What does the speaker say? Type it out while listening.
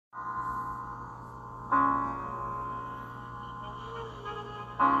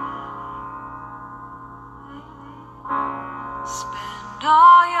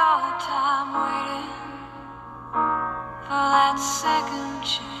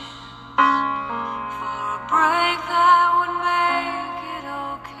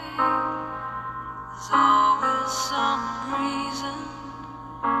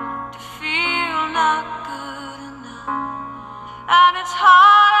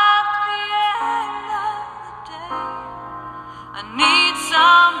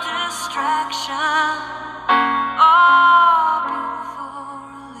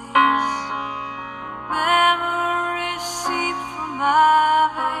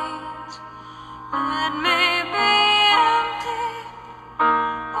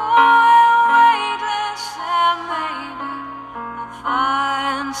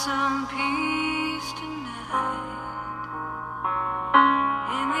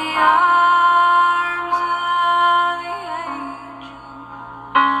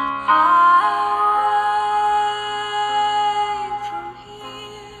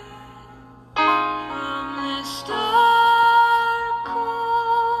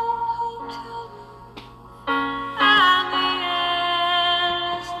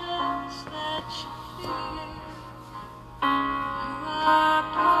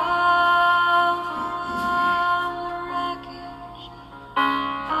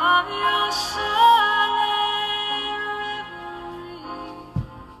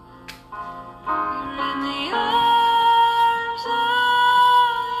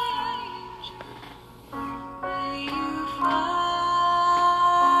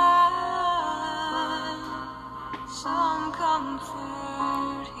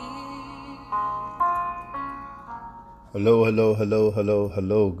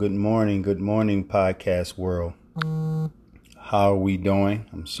Hello. Good morning, podcast world. How are we doing?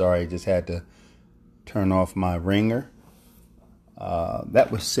 I'm sorry, I just had to turn off my ringer.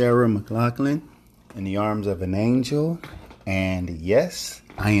 That was Sarah McLaughlin, In the Arms of an Angel. And yes,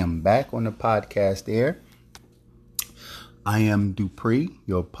 I am back on the podcast air. I am Dupree,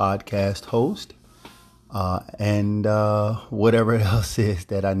 your podcast host, and whatever else is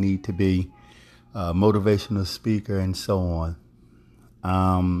that I need to be. Motivational speaker and so on.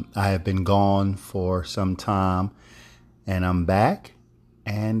 I have been gone for some time and I'm back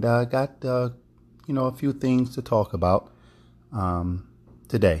and got a few things to talk about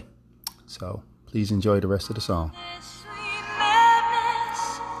today. So please enjoy the rest of the song.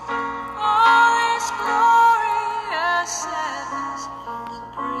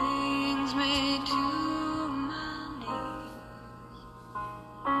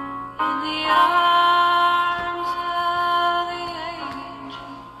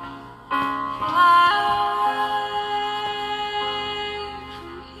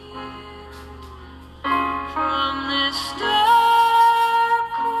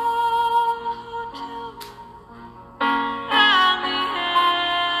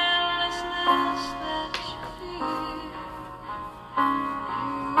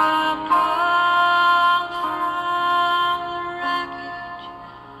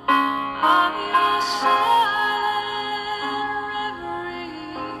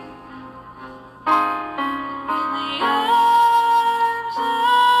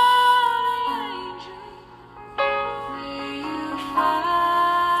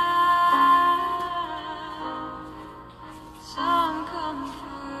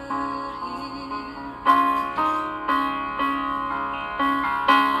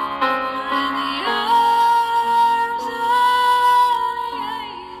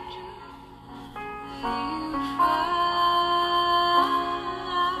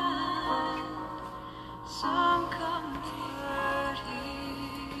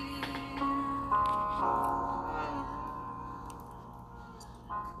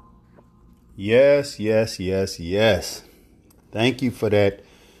 Yes. Thank you for that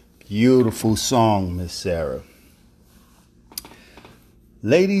beautiful song, Miss Sarah.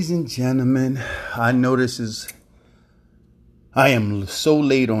 Ladies and gentlemen, I know I am so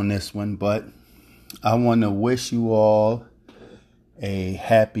late on this one, but I want to wish you all a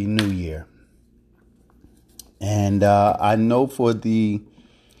happy new year. And I know for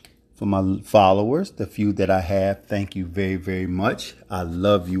my followers, the few that I have, thank you very, very much. I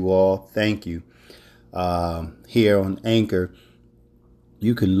love you all. Thank you. Here on Anchor,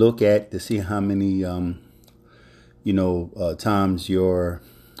 you can look at to see how many, times your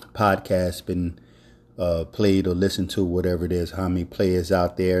podcast been played or listened to, whatever it is, how many players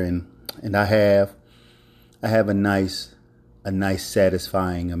out there. And I have a nice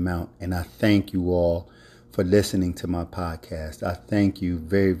satisfying amount. And I thank you all for listening to my podcast. I thank you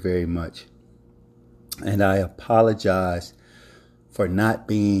very, very much. And I apologize for not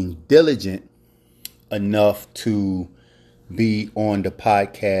being diligent enough to be on the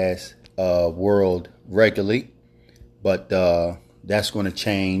podcast world regularly. But that's going to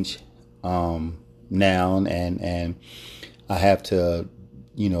change now. And I have to,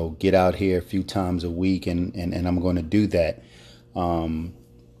 get out here a few times a week. And I'm going to do that.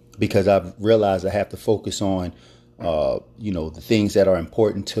 Because I've realized I have to focus on, the things that are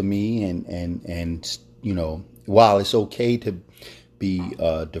important to me. And while it's okay to be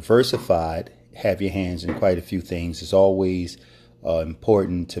diversified, have your hands in quite a few things, it's always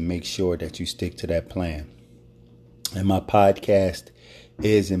important to make sure that you stick to that plan. And my podcast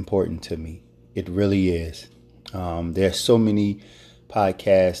is important to me. It really is. There's so many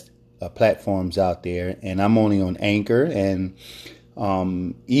podcast platforms out there, and I'm only on Anchor, and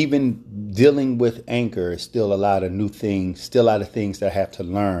Even dealing with Anchor is still a lot of new things, still a lot of things that I have to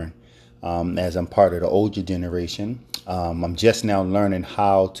learn as I'm part of the older generation. I'm just now learning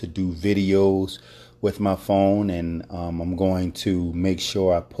how to do videos with my phone, and I'm going to make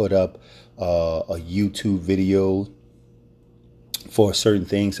sure I put up a YouTube video for certain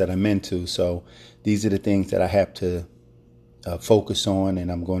things that I'm into. So these are the things that I have to focus on,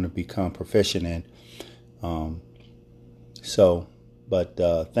 and I'm going to become proficient in. But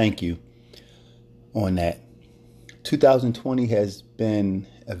thank you on that. 2020 has been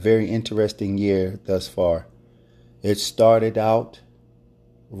a very interesting year thus far. It started out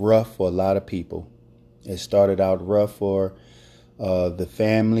rough for a lot of people. It started out rough for the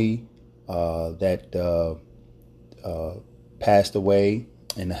family that passed away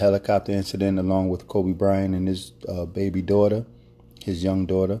in the helicopter incident, along with Kobe Bryant and his baby daughter, his young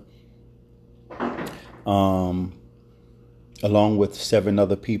daughter, along with 7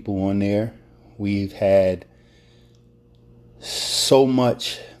 other people on there. We've had so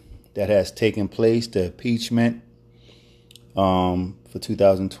much that has taken place. The impeachment for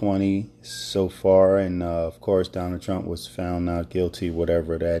 2020 so far, and of course Donald Trump was found not guilty,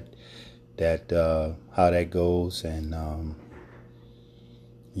 whatever how that goes. And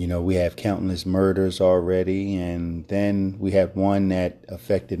we have countless murders already, and then we have one that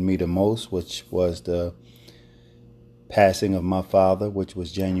affected me the most, which was the passing of my father, which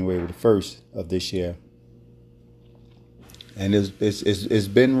was January the 1st of this year. And it's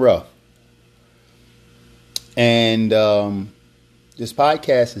been rough. And this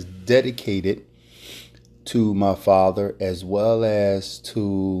podcast is dedicated to my father, as well as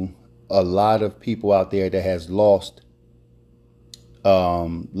to a lot of people out there that has lost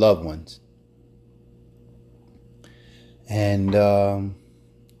loved ones. And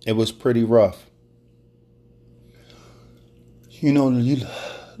it was pretty rough.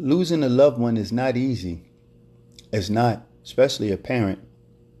 Losing a loved one is not easy. It's not, especially a parent.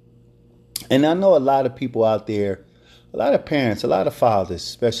 And I know a lot of people out there, a lot of parents, a lot of fathers,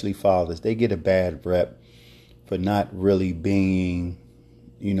 especially fathers, they get a bad rep for not really being,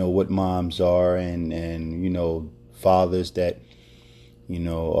 what moms are, and fathers that,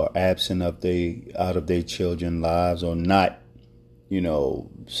 are absent out of their children's lives, or not,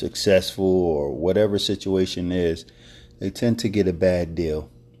 successful, or whatever situation is. They tend to get a bad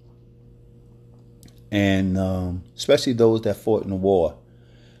deal. And especially those that fought in the war,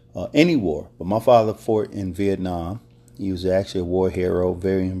 any war. But my father fought in Vietnam. He was actually a war hero.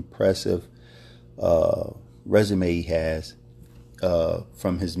 Very impressive resume he has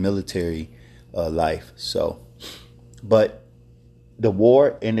from his military life. But the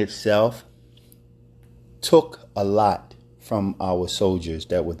war in itself took a lot from our soldiers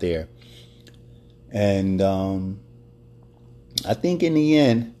that were there. And I think in the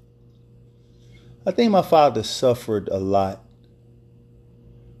end, my father suffered a lot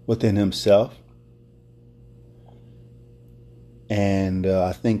within himself. And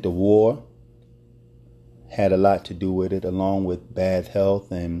I think the war had a lot to do with it, along with bad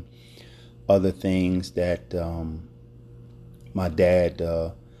health and other things that my dad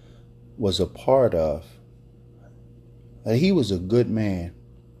was a part of. He was a good man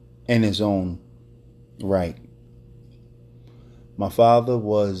in his own right. My father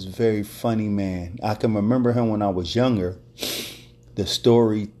was a very funny man. I can remember him when I was younger. The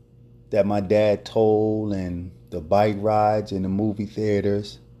story that my dad told, and the bike rides in the movie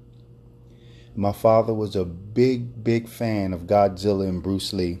theaters. My father was a big fan of Godzilla and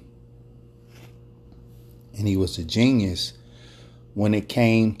Bruce Lee. And he was a genius when it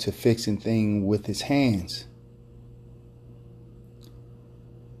came to fixing things with his hands.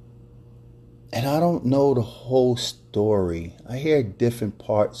 And I don't know the whole story. I hear different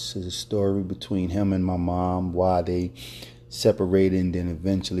parts of the story between him and my mom, why they separated and then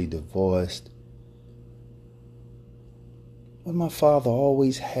eventually divorced. But my father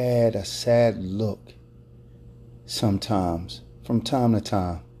always had a sad look sometimes, from time to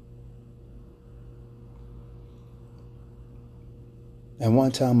time. And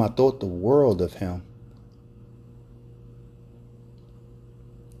one time I thought the world of him.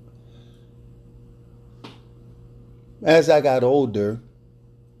 As I got older,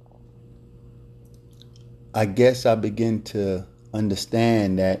 I guess I began to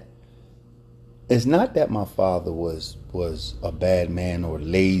understand that it's not that my father was a bad man or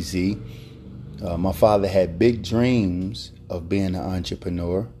lazy. My father had big dreams of being an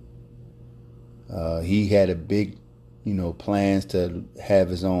entrepreneur. He had a big, plans to have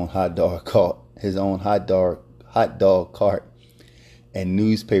his own hot dog cart and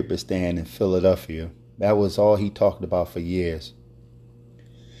newspaper stand in Philadelphia. That was all he talked about for years.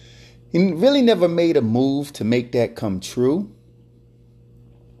 He really never made a move to make that come true.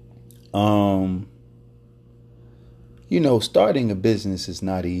 Starting a business is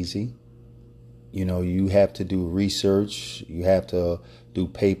not easy. You have to do research. You have to do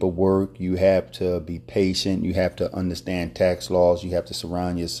paperwork. You have to be patient. You have to understand tax laws. You have to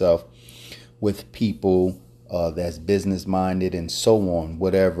surround yourself with people that's business minded and so on.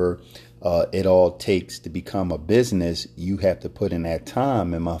 Whatever it all takes to become a business, you have to put in that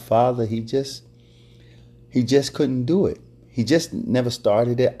time. And my father, he just couldn't do it. He just never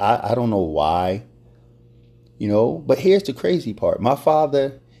started it. I don't know why, but here's the crazy part. My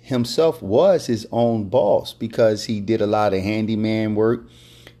father himself was his own boss because he did a lot of handyman work.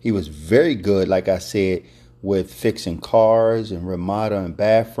 He was very good, like I said, with fixing cars and remodeling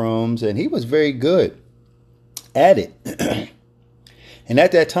bathrooms, and he was very good at it. And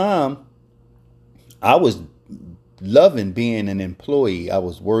at that time, I was loving being an employee. I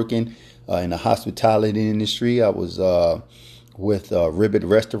was working in the hospitality industry. I was with Ribbit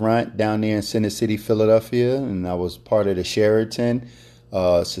Restaurant down there in Center City, Philadelphia, and I was part of the Sheraton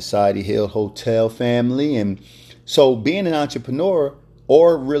Society Hill Hotel family. And so being an entrepreneur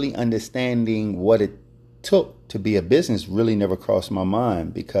or really understanding what it took to be a business really never crossed my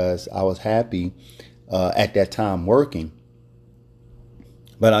mind because I was happy at that time working.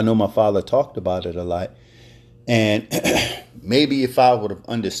 But I know my father talked about it a lot. And maybe if I would have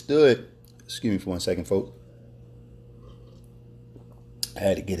understood, excuse me for 1 second, folks. I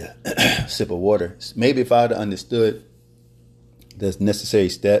had to get a sip of water. Maybe if I had understood the necessary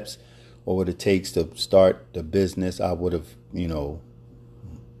steps or what it takes to start the business, I would have,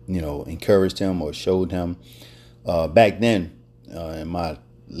 encouraged him or showed him. Back then, in my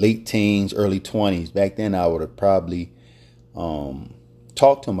late teens, early 20s, back then I would have probably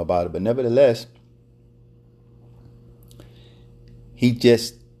talked to him about it. But nevertheless, he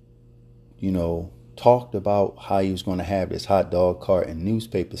just, talked about how he was going to have this hot dog cart and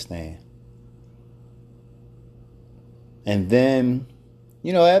newspaper stand. And then,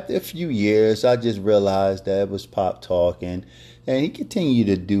 after a few years, I just realized that it was pop talking. And he continued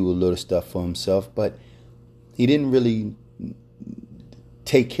to do a little stuff for himself, but he didn't really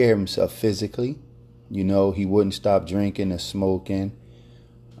take care of himself physically. He wouldn't stop drinking or smoking,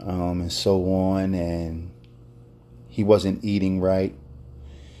 and so on. And he wasn't eating right.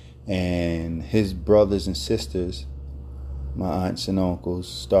 And his brothers and sisters, my aunts and uncles,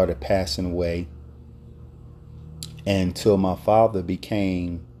 started passing away until my father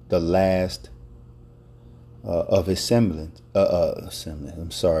became the last of his siblings.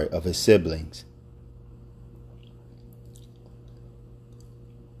 Of his siblings.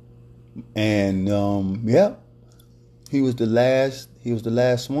 And he was the last. He was the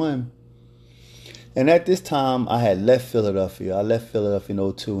last one. And at this time, I had left Philadelphia. I left Philadelphia in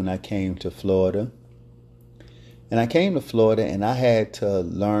 2002 and I came to Florida. And I came to Florida and I had to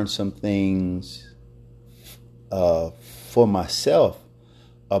learn some things for myself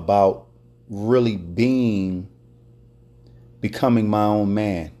about really becoming my own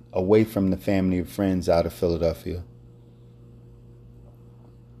man, away from the family and friends out of Philadelphia.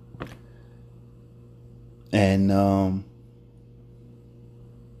 And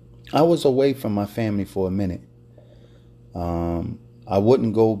I was away from my family for a minute. I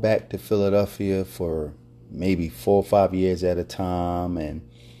wouldn't go back to Philadelphia for maybe 4 or 5 years at a time. And,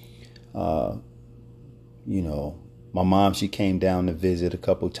 my mom, she came down to visit a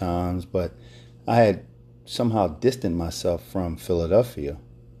couple times, but I had somehow distanced myself from Philadelphia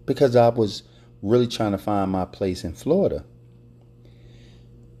because I was really trying to find my place in Florida.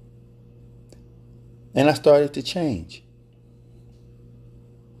 And I started to change.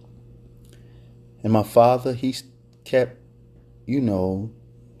 And my father, he kept being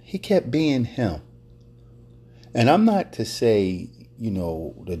him. And I'm not to say,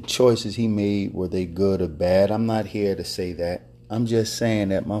 the choices he made, were they good or bad? I'm not here to say that. I'm just saying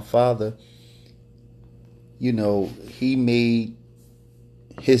that my father, he made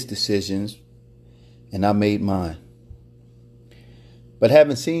his decisions and I made mine. But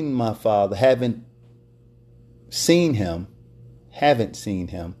haven't seen him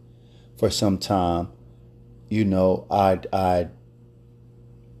for some time.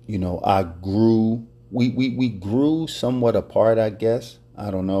 I grew. We grew somewhat apart, I guess. I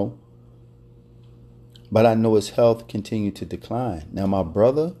don't know. But I know his health continued to decline. Now, my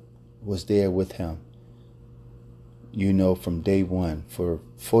brother was there with him, from day one. For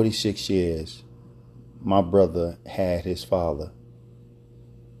 46 years, my brother had his father.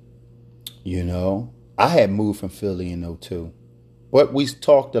 I had moved from Philly in 2002. But we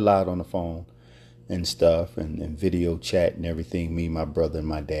talked a lot on the phone and stuff and video chat and everything, me, my brother, and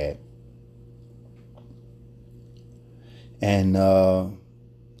my dad. And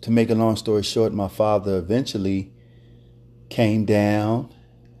to make a long story short, my father eventually came down,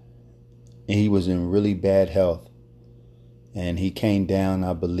 and he was in really bad health. And he came down,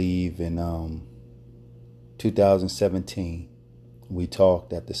 I believe, in 2017. We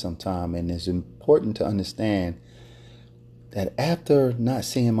talked after some time, and it's important to understand that after not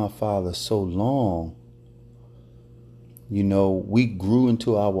seeing my father so long, we grew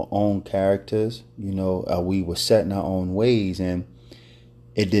into our own characters. We were set in our own ways, and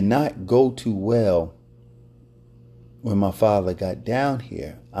it did not go too well when my father got down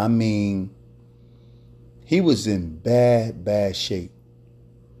here. I mean, he was in bad shape.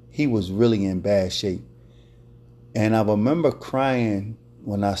 He was really in bad shape. And I remember crying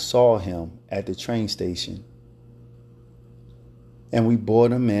when I saw him at the train station. And we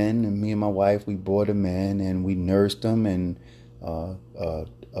brought him in, and me and my wife, we brought him in, and we nursed him and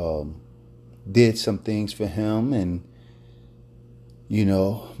did some things for him. And,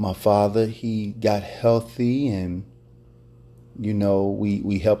 my father, he got healthy, and,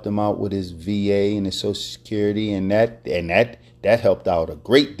 we helped him out with his VA and his Social Security, and that helped out a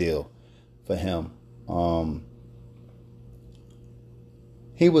great deal for him.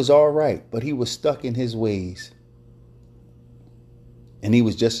 He was all right, but he was stuck in his ways. And he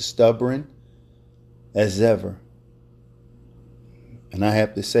was just as stubborn as ever. And I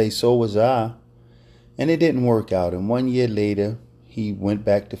have to say, so was I. And it didn't work out. And 1 year later, he went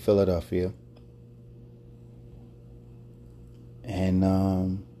back to Philadelphia. And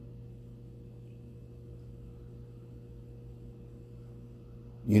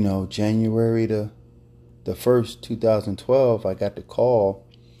January the 1st, 2012, I got the call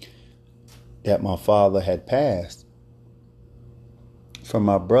that my father had passed from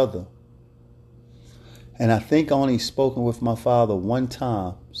my brother. And I think I only spoken with my father one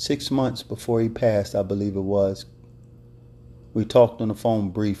time, 6 months before he passed, I believe it was. We talked on the phone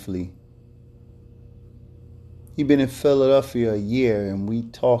briefly. He'd been in Philadelphia a year, and we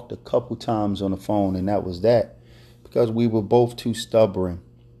talked a couple times on the phone, and that was that, because we were both too stubborn.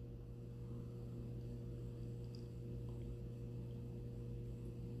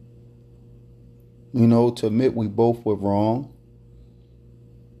 To admit we both were wrong.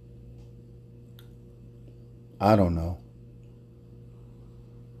 I don't know.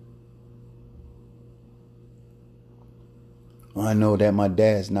 I know that my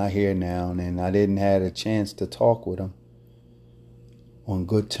dad's not here now, and I didn't have a chance to talk with him on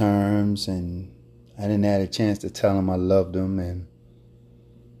good terms, and I didn't have a chance to tell him I loved him. And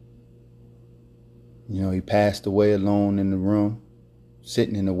he passed away alone in the room,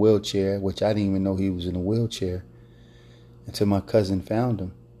 sitting in a wheelchair, which I didn't even know he was in a wheelchair until my cousin found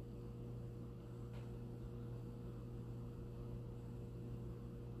him.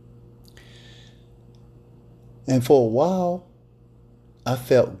 And for a while, I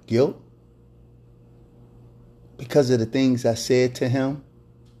felt guilt because of the things I said to him,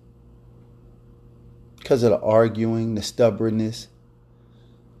 because of the arguing, the stubbornness.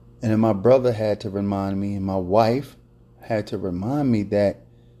 And then my brother had to remind me, and my wife had to remind me that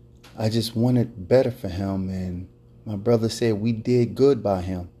I just wanted better for him. And my brother said we did good by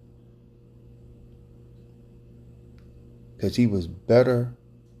him, because he was better.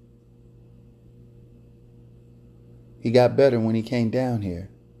 He got better when he came down here.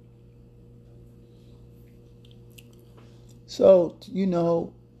 So,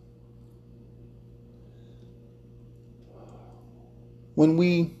 when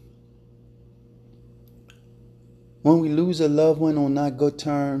we lose a loved one on not good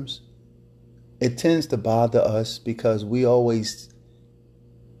terms, it tends to bother us, because we always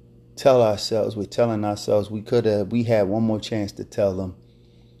we're telling ourselves we had one more chance to tell them,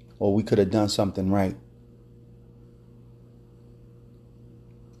 or we could have done something right.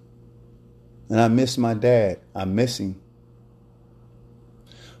 And I miss my dad. I miss him.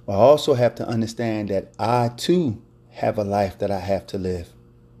 But I also have to understand that I too have a life that I have to live.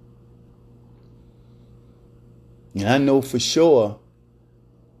 And I know for sure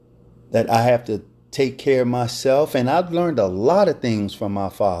that I have to take care of myself. And I've learned a lot of things from my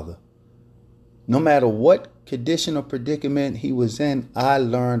father. No matter what condition or predicament he was in, I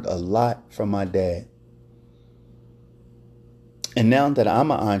learned a lot from my dad. And now that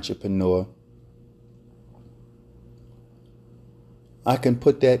I'm an entrepreneur, I can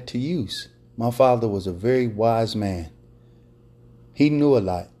put that to use. My father was a very wise man. He knew a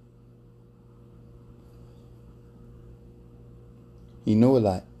lot. He knew a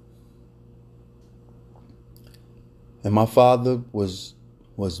lot. And my father was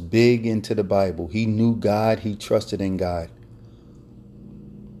big into the Bible. He knew God. He trusted in God.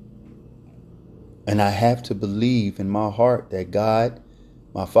 And I have to believe in my heart that God,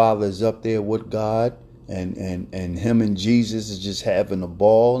 my father, is up there with God, and him and Jesus is just having a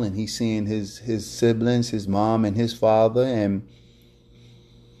ball, and he's seeing his siblings, his mom and his father, and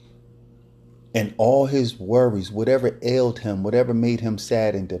all his worries, whatever ailed him, whatever made him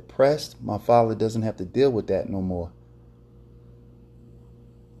sad and depressed, my father doesn't have to deal with that no more.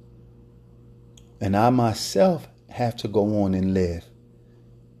 And I myself have to go on and live.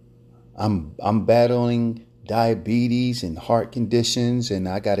 I'm battling diabetes and heart conditions, and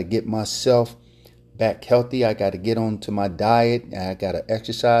I got to get myself back healthy. I got to get onto my diet. I got to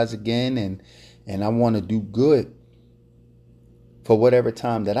exercise again, and I want to do good for whatever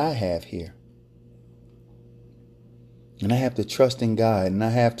time that I have here. And I have to trust in God, and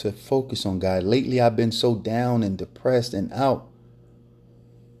I have to focus on God. Lately, I've been so down and depressed and out.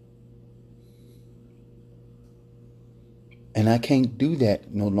 And I can't do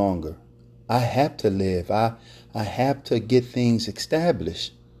that no longer. I have to live. I have to get things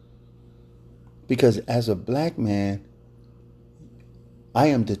established. Because as a black man, I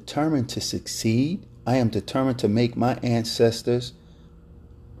am determined to succeed. I am determined to make my ancestors,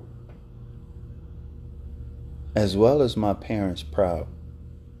 as well as my parents, proud.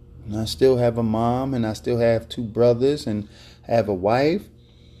 And I still have a mom, and I still have 2 brothers, and I have a wife.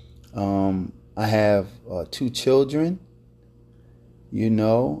 I have 2 children.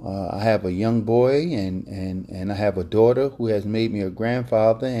 I have a young boy, and I have a daughter who has made me a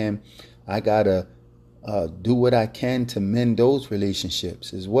grandfather, and I gotta do what I can to mend those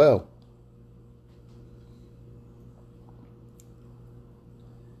relationships as well.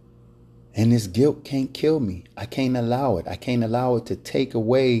 And this guilt can't kill me. I can't allow it. I can't allow it to take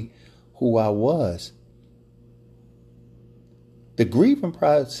away who I was. The grieving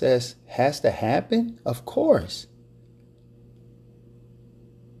process has to happen, of course.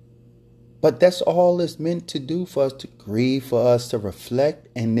 But that's all it's meant to do, for us to grieve, for us to reflect,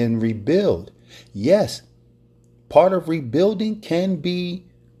 and then rebuild. Yes, part of rebuilding can be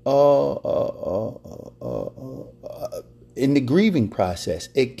in the grieving process.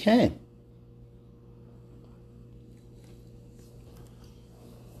 It can.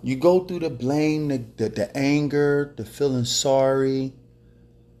 You go through the blame, the anger, the feeling sorry,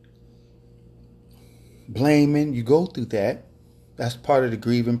 blaming. You go through that. That's part of the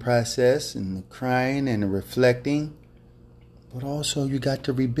grieving process, and the crying and the reflecting. But also you got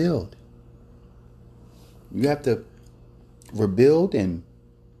to rebuild. You have to rebuild and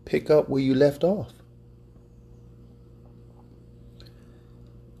pick up where you left off.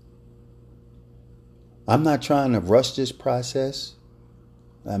 I'm not trying to rush this process.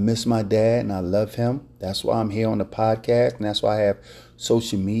 I miss my dad and I love him. That's why I'm here on the podcast, and that's why I have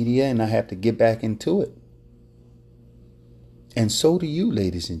social media, and I have to get back into it. And so do you,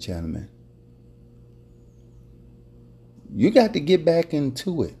 ladies and gentlemen. You got to get back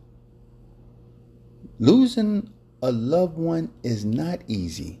into it. Losing a loved one is not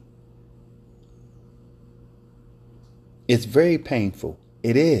easy. It's very painful.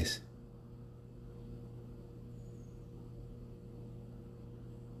 It is.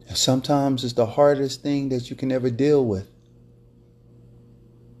 Sometimes it's the hardest thing that you can ever deal with.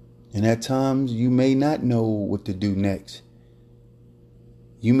 And at times you may not know what to do next.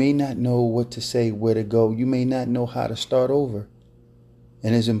 You may not know what to say, where to go. You may not know how to start over.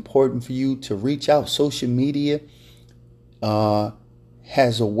 And it's important for you to reach out. Social media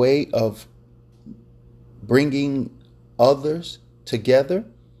has a way of bringing others together.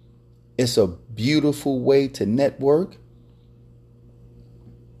 It's a beautiful way to network.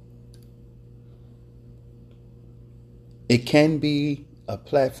 It can be a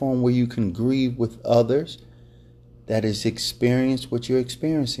platform where you can grieve with others that has experienced what you're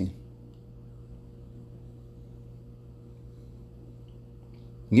experiencing.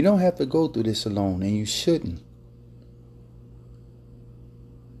 You don't have to go through this alone, and you shouldn't.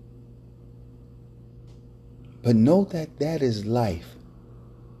 But know that that is life.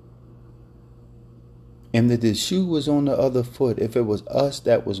 And that the shoe was on the other foot. If it was us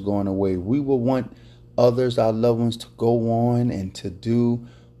that was going away, we would want others, our loved ones, to go on and to do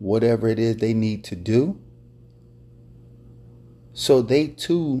whatever it is they need to do. So they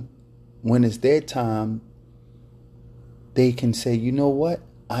too, when it's their time, they can say, you know what?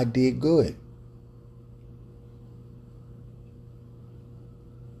 I did good.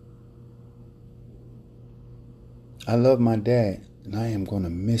 I love my dad, and I am going to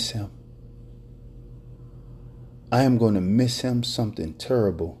miss him. I am going to miss him something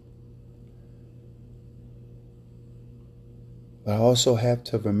terrible. But I also have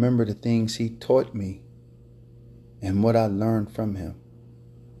to remember the things he taught me and what I learned from him.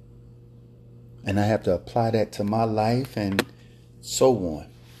 And I have to apply that to my life and so on.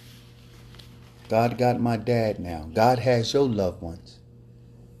 God got my dad now. God has your loved ones.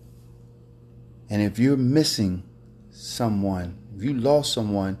 And if you're missing someone, if you lost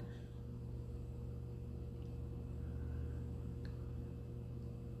someone,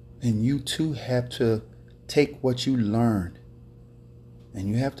 then you too have to take what you learned and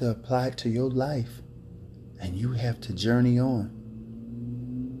you have to apply it to your life. And you have to journey on.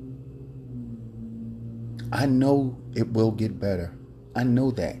 I know it will get better. I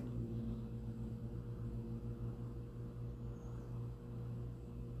know that.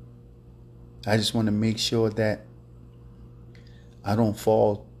 I just want to make sure that I don't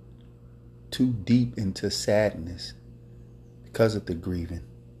fall too deep into sadness because of the grieving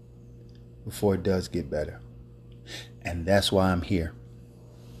before it does get better. And that's why I'm here.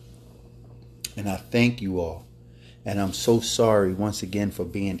 And I thank you all. And I'm so sorry once again for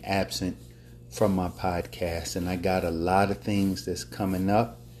being absent from my podcast. And I got a lot of things that's coming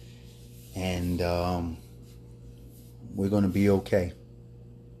up. And we're going to be okay.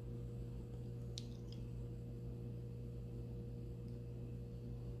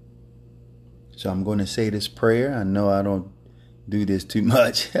 So I'm going to say this prayer. I know I don't do this too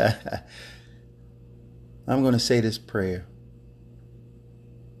much. I'm going to say this prayer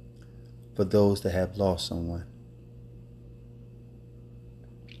for those that have lost someone.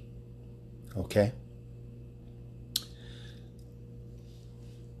 Okay?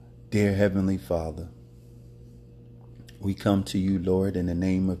 Dear Heavenly Father, we come to you, Lord, in the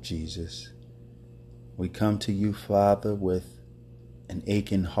name of Jesus. We come to you, Father, with an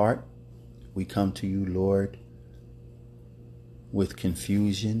aching heart. We come to you, Lord, with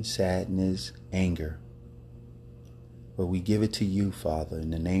confusion, sadness, anger. But we give it to you, Father,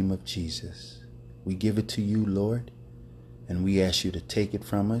 in the name of Jesus. We give it to you, Lord, and we ask you to take it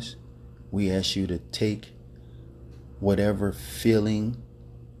from us. We ask you to take whatever feeling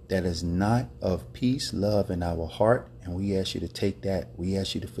that is not of peace, love in our heart, and we ask you to take that. We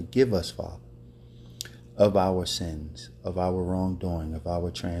ask you to forgive us, Father, of our sins, of our wrongdoing, of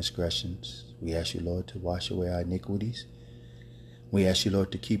our transgressions. We ask you, Lord, to wash away our iniquities. We ask you,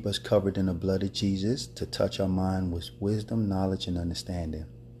 Lord, to keep us covered in the blood of Jesus, to touch our mind with wisdom, knowledge, and understanding.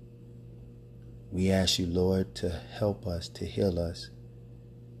 We ask you, Lord, to help us, to heal us,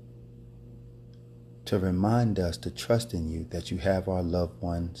 to remind us to trust in you, that you have our loved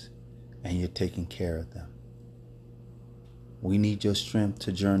ones and you're taking care of them. We need your strength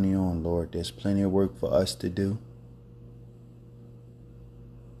to journey on, Lord. There's plenty of work for us to do.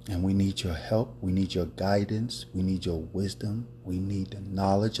 And we need your help. We need your guidance. We need your wisdom. We need the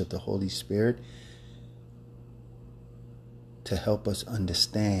knowledge of the Holy Spirit to help us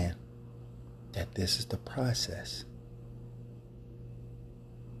understand that this is the process.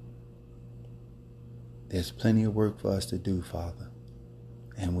 There's plenty of work for us to do, Father,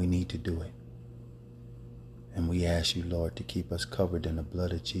 and we need to do it. And we ask you, Lord, to keep us covered in the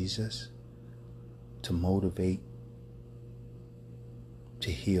blood of Jesus, to motivate,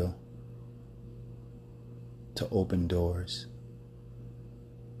 to heal, to open doors.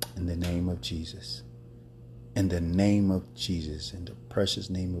 In the name of Jesus. In the name of Jesus. In the precious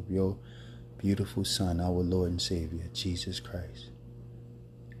name of your beautiful Son, our Lord and Savior, Jesus Christ.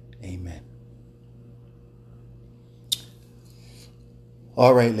 Amen.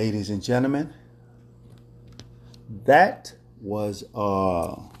 All right, ladies and gentlemen. That was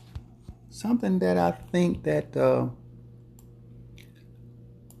something that I think that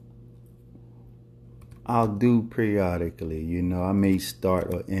I'll do periodically. You know, I may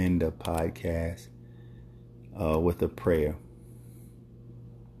start or end a podcast with a prayer.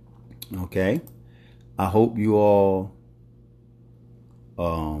 Okay? I hope you all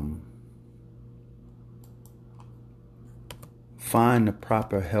find the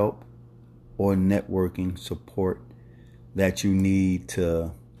proper help or networking support that you need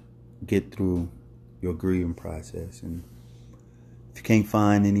to get through your grieving process. And if you can't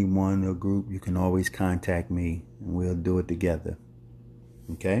find anyone or group, you can always contact me and we'll do it together.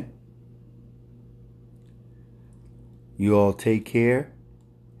 Okay? You all take care.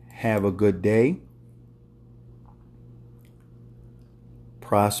 Have a good day.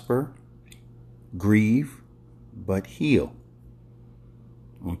 Prosper. Grieve, but heal.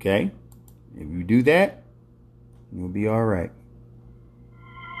 Okay? If you do that, you'll be all right.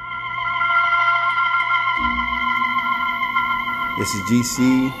 This is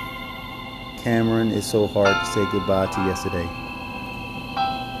GC Cameron. It's so hard to say goodbye to yesterday.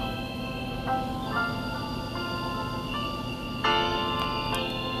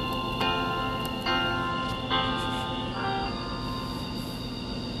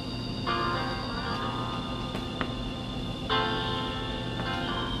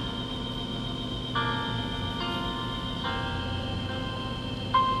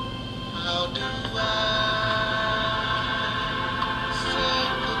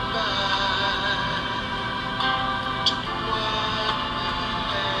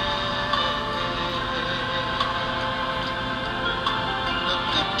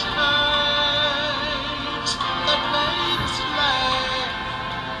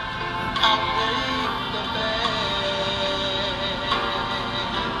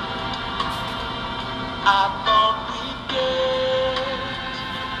 I thought we'd get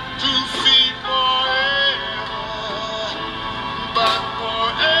to see forever, but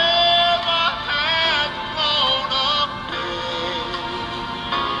forever has flown away.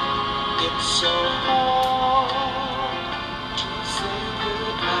 It's so hard to say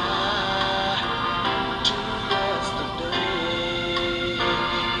goodbye to yesterday.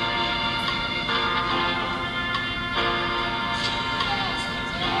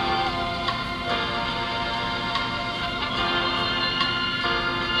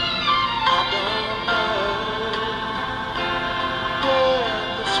 I don't know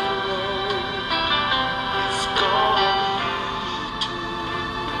where this road is going to.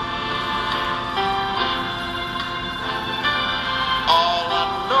 All I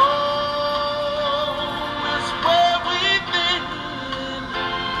know is where we've been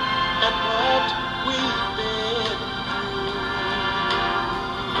and what we've been through.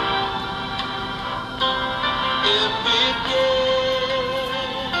 If it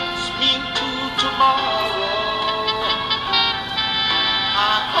gets me to tomorrow,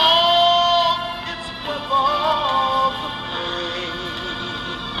 I hope it's worth all the pain.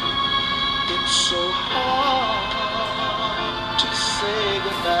 It's so hard to say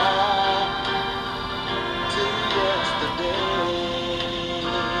goodbye.